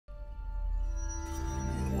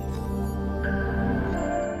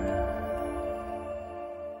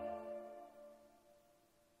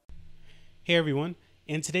Hey everyone,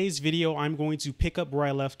 in today's video I'm going to pick up where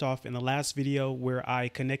I left off in the last video where I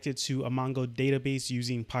connected to a Mongo database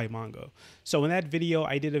using PyMongo. So in that video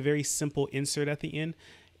I did a very simple insert at the end.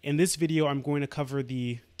 In this video I'm going to cover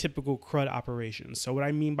the typical CRUD operations. So what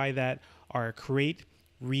I mean by that are create,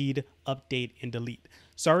 read, update, and delete.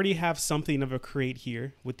 So I already have something of a create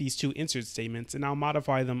here with these two insert statements, and I'll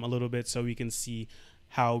modify them a little bit so we can see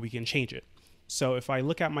how we can change it. So if I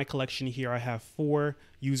look at my collection here, I have 4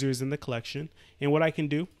 users in the collection. And what I can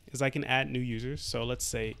do is I can add new users. So let's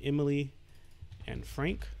say Emily and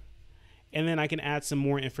Frank. And then I can add some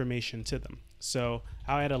more information to them. So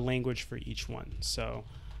I'll add a language for each one. So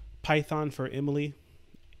Python for Emily,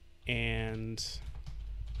 and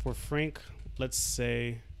for Frank, let's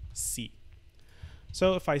say C.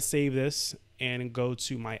 So if I save this and go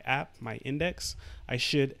to my app, my index, I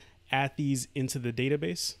should add these into the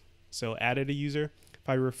database. So added a user. If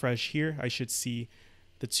I refresh here, I should see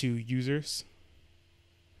the 2 users.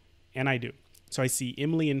 And I do. So I see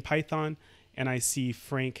Emily in Python and I see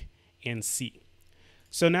Frank in C.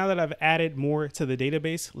 So now that I've added more to the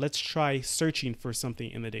database, let's try searching for something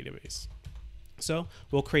in the database. So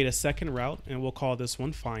we'll create a second route and we'll call this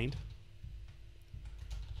one find.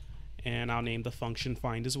 And I'll name the function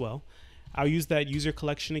find as well. I'll use that user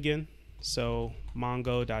collection again. So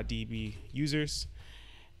mongo.db users.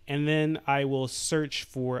 And then I will search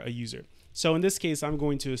for a user. So in this case, I'm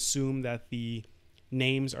going to assume that the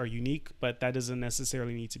names are unique, but that doesn't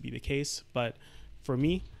necessarily need to be the case. But for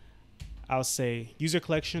me, I'll say user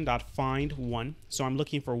collection.find one. So I'm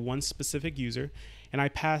looking for one specific user, and I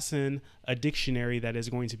pass in a dictionary that is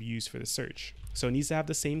going to be used for the search. So it needs to have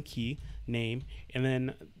the same key, name, and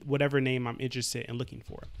then whatever name I'm interested in looking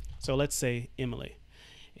for. So let's say Emily,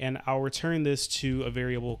 and I'll return this to a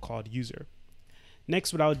variable called user.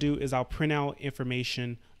 Next, what I'll do is I'll print out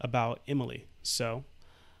information about Emily. So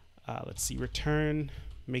let's see, return,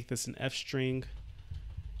 make this an F string.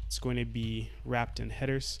 It's going to be wrapped in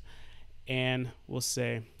headers. And we'll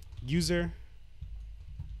say user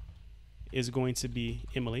is going to be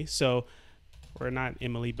Emily. So, or not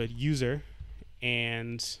Emily, but user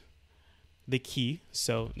and the key,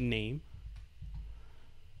 so name.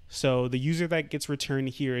 So the user that gets returned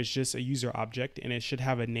here is just a user object, and it should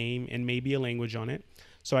have a name and maybe a language on it.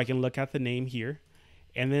 So I can look at the name here,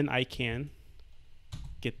 and then I can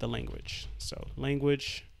get the language. So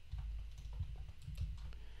language,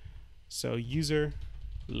 so user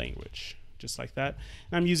language, just like that.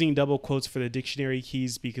 And I'm using double quotes for the dictionary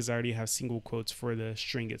keys because I already have single quotes for the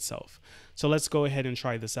string itself. So let's go ahead and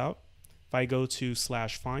try this out. If I go to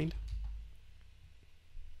 /find,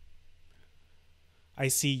 I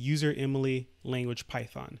see user Emily, language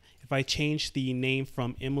Python. If I change the name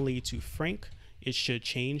from Emily to Frank, it should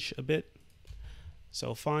change a bit.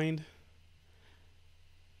 So find,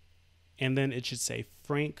 and then it should say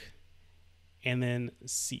Frank, and then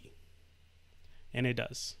C. And it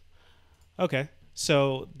does. Okay,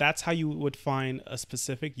 so that's how you would find a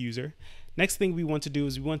specific user. Next thing we want to do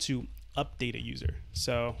is we want to update a user.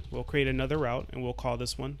 So we'll create another route, and we'll call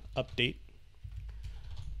this one update.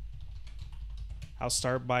 I'll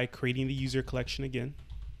start by creating the user collection again.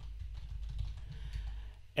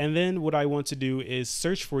 And then what I want to do is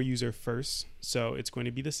search for a user first. So it's going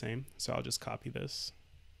to be the same. So I'll just copy this.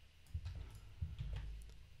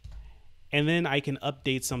 And then I can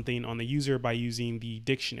update something on the user by using the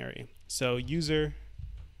dictionary. So user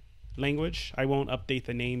language, I won't update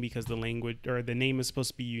the name because the language or the name is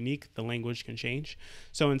supposed to be unique. The language can change.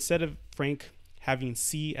 So instead of Frank having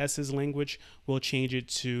C as his language, we'll change it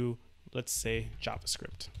to, let's say,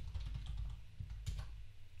 JavaScript.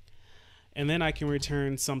 And then I can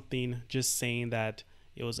return something just saying that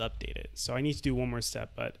it was updated. So I need to do one more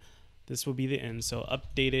step, but this will be the end. So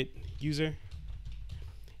updated user.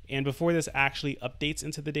 And before this actually updates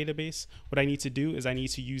into the database, what I need to do is I need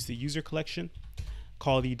to use the user collection,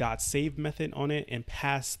 call the .save method on it, and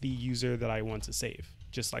pass the user that I want to save,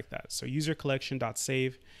 just like that. So user collection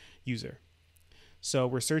 .save user. So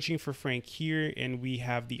we're searching for Frank here, and we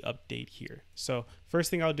have the update here. So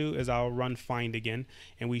first thing I'll do is I'll run find again,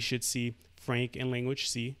 and we should see Frank in language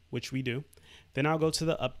C, which we do. Then I'll go to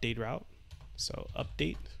the update route. So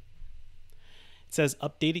update. It says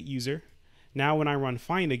updated user. Now when I run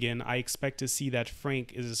find again, I expect to see that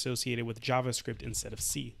Frank is associated with JavaScript instead of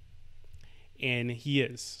C. And he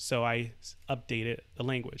is. So I updated the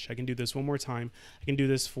language. I can do this one more time. I can do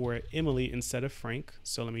this for Emily instead of Frank.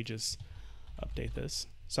 So let me just update this.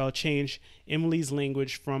 So I'll change Emily's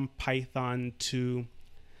language from Python to,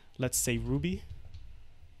 let's say, Ruby.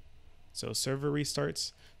 So server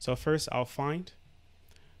restarts. So first I'll find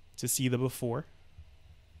to see the before.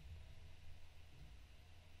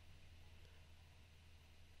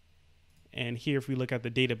 And here, if we look at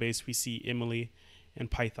the database, we see Emily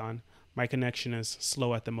and Python. My connection is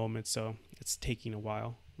slow at the moment, so it's taking a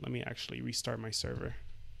while. Let me actually restart my server.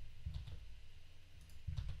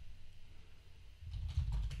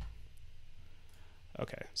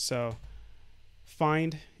 Okay, so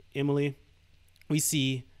find Emily. We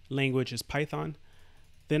see language is Python.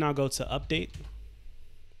 Then I'll go to update. It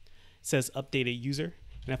says updated user.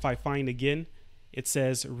 And if I find again, it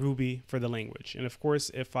says Ruby for the language. And of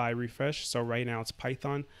course, if I refresh, so right now it's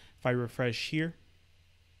Python. If I refresh here,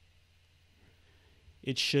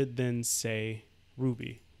 it should then say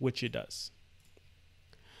Ruby, which it does.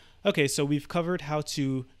 Okay, so we've covered how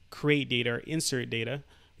to create data or insert data.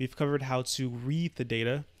 We've covered how to read the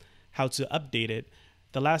data, how to update it.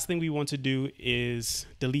 The last thing we want to do is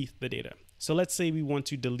delete the data. So let's say we want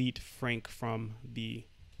to delete Frank from the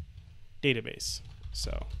database.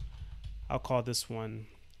 So I'll call this one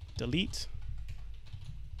delete.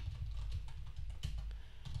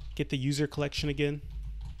 Get the user collection again.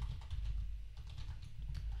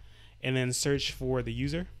 And then search for the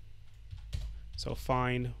user. So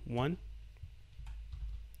find one.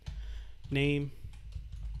 Name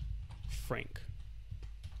Frank.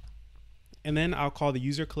 And then I'll call the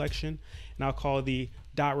user collection, and I'll call the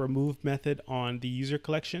 .remove method on the user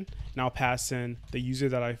collection, and I'll pass in the user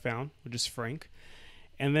that I found, which is Frank.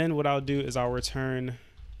 And then what I'll do is I'll return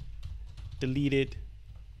deleted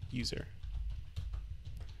user.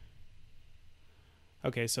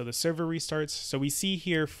 Okay, so the server restarts. So we see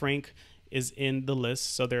here Frank is in the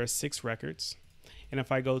list, so there are 6 records. And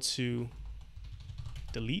if I go to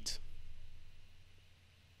delete,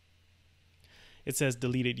 it says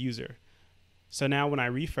deleted user. So now when I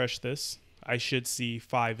refresh this, I should see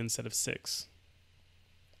 5 instead of 6,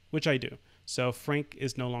 which I do. So Frank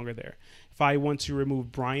is no longer there. If I want to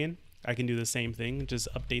remove Brian, I can do the same thing. Just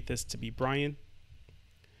update this to be Brian.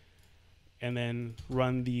 And then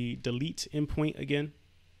run the delete endpoint again.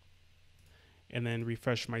 And then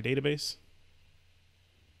refresh my database.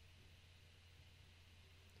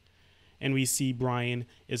 And we see Brian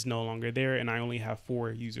is no longer there, and I only have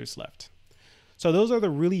 4 users left. So those are the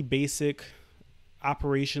really basic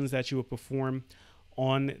operations that you would perform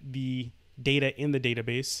on the data in the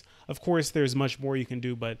database. Of course, there's much more you can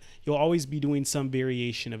do, but you'll always be doing some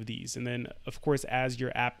variation of these. And then, of course, as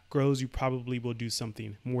your app grows, you probably will do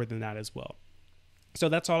something more than that as well. So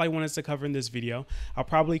that's all I wanted to cover in this video. I'll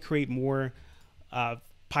probably create more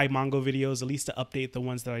PyMongo videos, at least to update the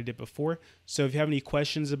ones that I did before. So if you have any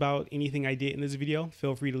questions about anything I did in this video,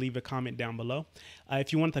 feel free to leave a comment down below.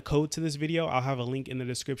 If you want the code to this video, I'll have a link in the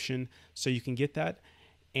description so you can get that.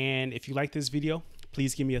 And if you like this video,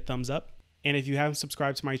 please give me a thumbs up. And if you haven't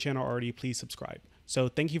subscribed to my channel already, please subscribe. So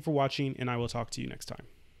thank you for watching, and I will talk to you next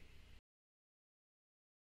time.